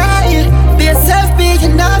outside. Be yourself, be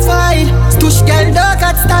you not fine. Stush girl dog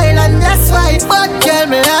got style and that's why. But girl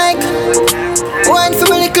me like one for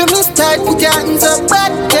my little mistake. Put your hands up,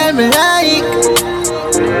 but girl me like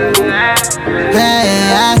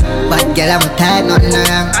bad girl I'm a type, nothing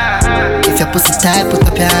wrong. If your pussy tight, put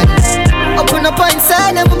up your hand. Open up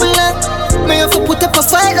inside, never belong. Me have to put up a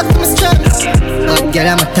fight, up to me strong. Bad girl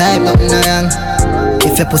I'm a type, nothing wrong.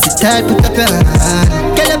 If your pussy tight, put up your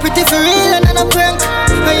hand. Girl I'm pretty for real and I'm a prank.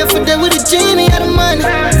 I have to deal with the Jamie and the man.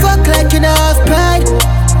 Fuck like you know have pride.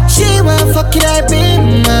 She want fuck you like me,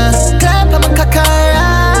 man. Climb on my cock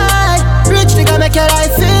alright. Rich nigga make your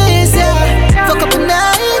life easier. Fuck up a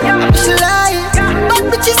night, I'm she lying. Bad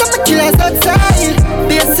bitches and my killers outside.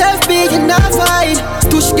 Be yourself, be you not fine.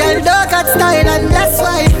 Stush girl dog got style and that's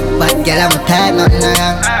why. Bad girl I'm a type, nothing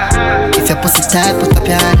wrong. If your pussy tight, put up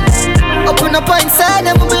your hand. Open up inside,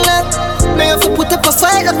 never belong. Me have to put up a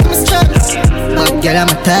fight, up to me strong. Bad girl I'm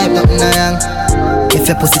a type, nothing wrong. If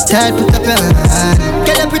your pussy tight, put up your hand.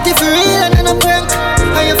 Girl I'm pretty for real and I'm a prank.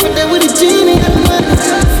 I have to deal with the genie and the man.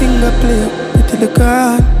 Finger play, pretty the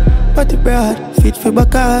girl. Body broad, fit for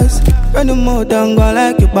backers. Run the mouth down, go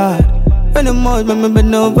like you bad. Run the mouth, make me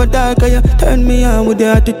bend over dark. Cause you turn me on with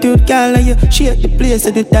your attitude, girl. And you shake the place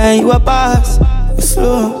at the time you a pass. Go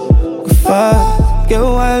slow, go fast. Get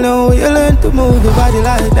wild now, you learn to move your body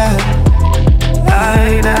like that.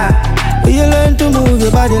 Like that. You learn to move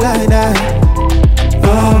your body like that.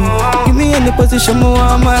 Give me any position, I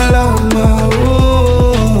want my love, my ooh.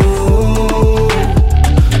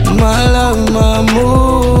 My love, my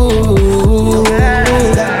move.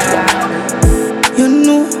 You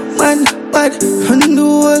know, man, but I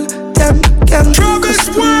know all them can Travis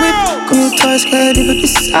World. come twice, can't even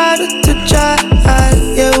decide to try.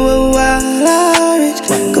 Yeah, we're wild, I rich.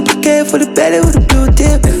 Couple K for the belly with a blue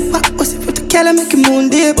tip. What was it for the color, make it moon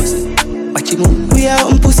dip? We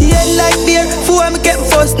out on pussy head like beer. Before me get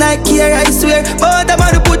first night here, I swear. But I'm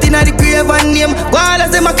out to put in the grave and name. While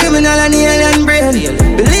I say my criminal and alien brain.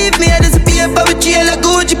 Believe me, I disappear, but we trail a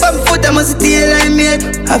Gucci on my foot, I must steal like me.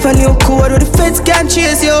 Have a new code where the feds can't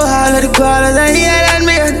chase you. All of the callers are here and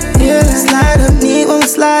me. Yeah, slide up, neat when we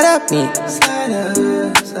slide up. Slide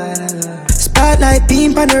up, slide up. Spotlight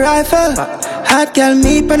beam on the rifle. Hot girl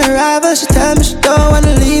meet on the rival. She tell me she don't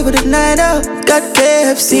wanna leave with a night out. Got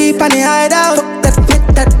KFC on the hideout.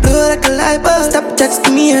 Fuck that that blow like a light bulb. Stop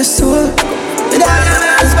texting me your soul.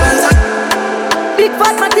 Big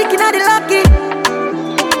fat man taking out the lucky.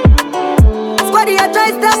 Squaddy I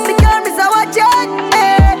try stop me, girl, me so watch it.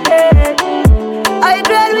 I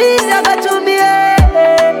grade weed, I got to me.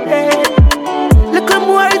 Little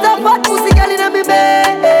more is a fat pussy girl in me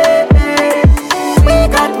bed. We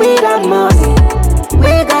got weed and money.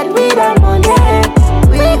 We got weed and money.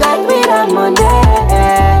 We got weed and money.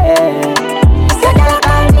 Your girl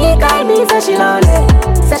call me, so she lonely.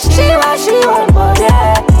 Say she want money.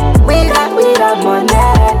 We got weed and money.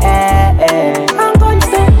 I'm gonna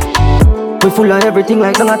stay. We full of everything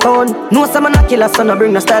like down a town. No some man a killer, so no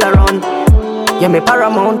bring no style around. Yeah, me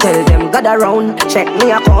paramount, tell them gather round. Check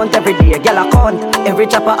me account every day, girl account. Every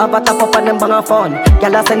chopper up a top up and them bang a phone.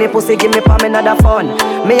 Girl a send the pussy, give me palm another phone.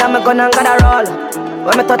 Me and my gun and gather roll.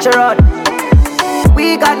 When me touch a road.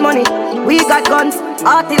 We got money, we got guns,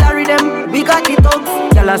 artillery them, we got the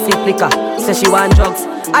thugs. Girl a sip liquor, say she want drugs.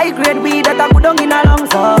 I grade weed that a good down in her lungs.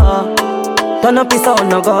 Turn up his sound,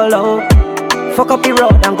 no go low. Fuck up the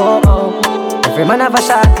road and go out. Every man have a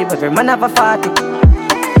shotty, every man have a fatty.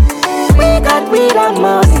 We got weed and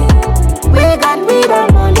money. We got weed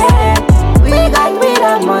and money. We got weed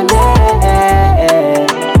and money.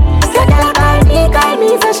 Your girl call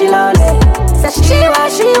me, so she lonely. Say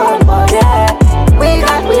she want money. We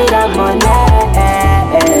got weed and money.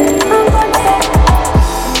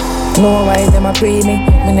 No why them a pre me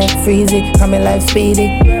neck freezy, and me life speedy.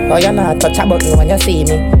 Oh you not touch a button when you see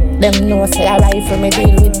me. Them know say a rifle me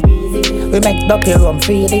deal with. We make ducky rum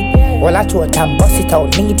freely. Well I throat and bust it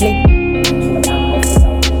out neatly.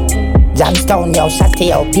 Jamstown yo shotty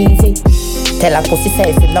yo peasy. Tell a pussy say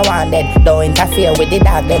if you no want dead, don't interfere with the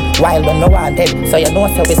dog then. Wild when no wanted, so you know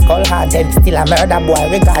say we skull haunted. Still a murder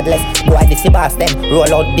boy regardless. Boy this the boss them,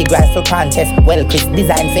 roll out big rifle punches. Well Chris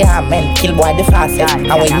design for harm men, kill boy the fastest. And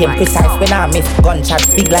when him precise when I miss, gunshot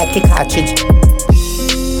big like a cartridge.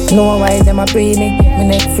 No why them a pre me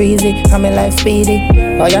neck freezy, and me life speedy.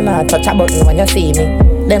 Oh you not touch a button when you see me.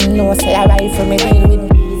 Them know say a rifle me deal with.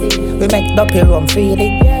 We make ducky rum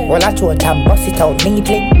freely. Well I throat and bust it out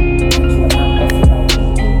neatly.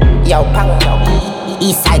 Yo, power, yo.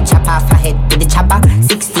 East side chopper, for head with the chopper.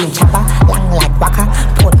 16 chopper, long like waka.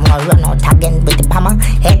 Put more run out again with the hammer.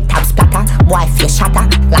 Head tap splatter, boy face shatter.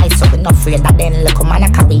 Lies so we not afraid that then look man a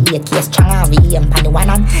carry a case stronger. We aim pan the one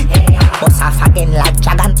on. Bust off again like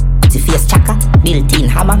dragon. The face chaka, built-in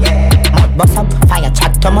hammer. Mouth bust up, fire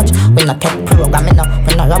chat too much. We not take program, we no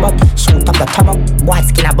robot. Shoot up the top up, boy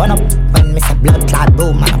skin a burn up. When me say blood clot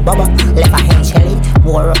boom and a bubble. Left a hand shelly,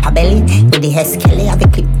 wore up a belly. With the head skelly, have a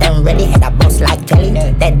clip them ready. Head a bust like jelly.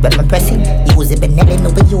 Dead when me press it. Use it Benelli, no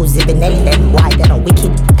we use it Benelli. Then why they no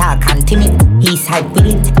wicked, dark and timid. East side will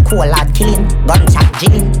it, cool hard kill it. Gunshot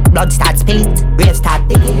jilling, blood start spilling. Grave start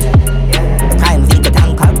digging. Crime vehicle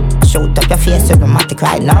tank out. Shoot up your face with pneumatic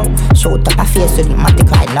right now. Shoot up a face with pneumatic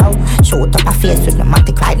right now. Shoot up a face with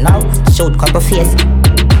pneumatic right now. Shoot couple face.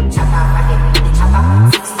 Chopper again with the chopper.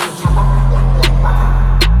 16 chopper, long like waka.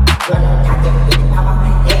 Run out again with the power.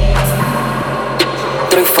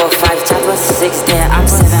 3, 4, 5 choppers, 6 there, I'm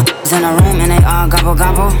 7 in a room and they all gobble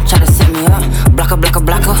gobble. Try to set me up,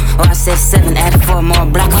 blocker. Or I said 7, add 4 more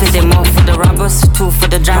blockers. 50 more for the robbers, 2 for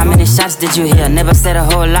the drive. How many shots did you hear? Never said a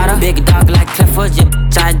whole lot of. Big dog like Clifford, you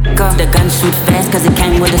the gun shoot fast cause it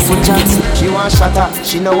came with a switch up. She want shatter,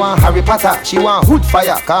 she no want Harry Potter. She want hood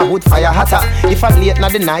fire, cause hood fire hotter. If I late na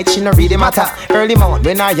the night, she no really matter. Early morning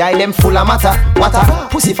when I eye them full of matter. Water,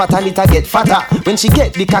 pussy fatter, little get fatter. When she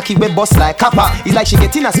get the cocky we bust like copper. It's like she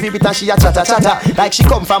get in a spirit and she a chatter chatter. Like she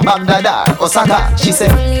come from Baghdad or Osaka. She say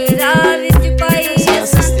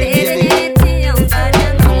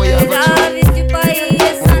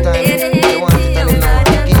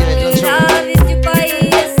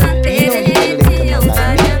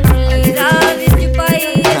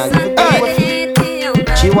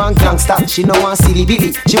gangsta, she no want silly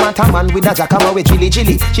billy. She want a man with a jackhammer with chili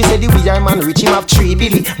chili. She said the weird man rich him have 3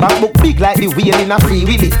 billy. Back book big like the wheel in a free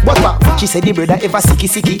willy. But she said the brother ever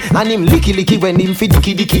sicky and him licky when him fi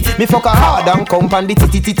dicky. Me fuck her hard and come pan the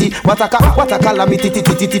titi. What a calamity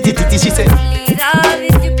titi. She said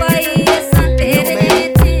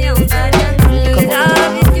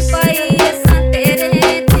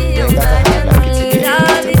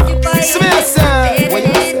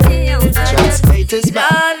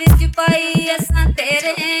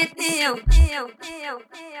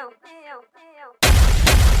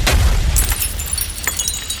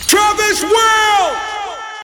Travis World!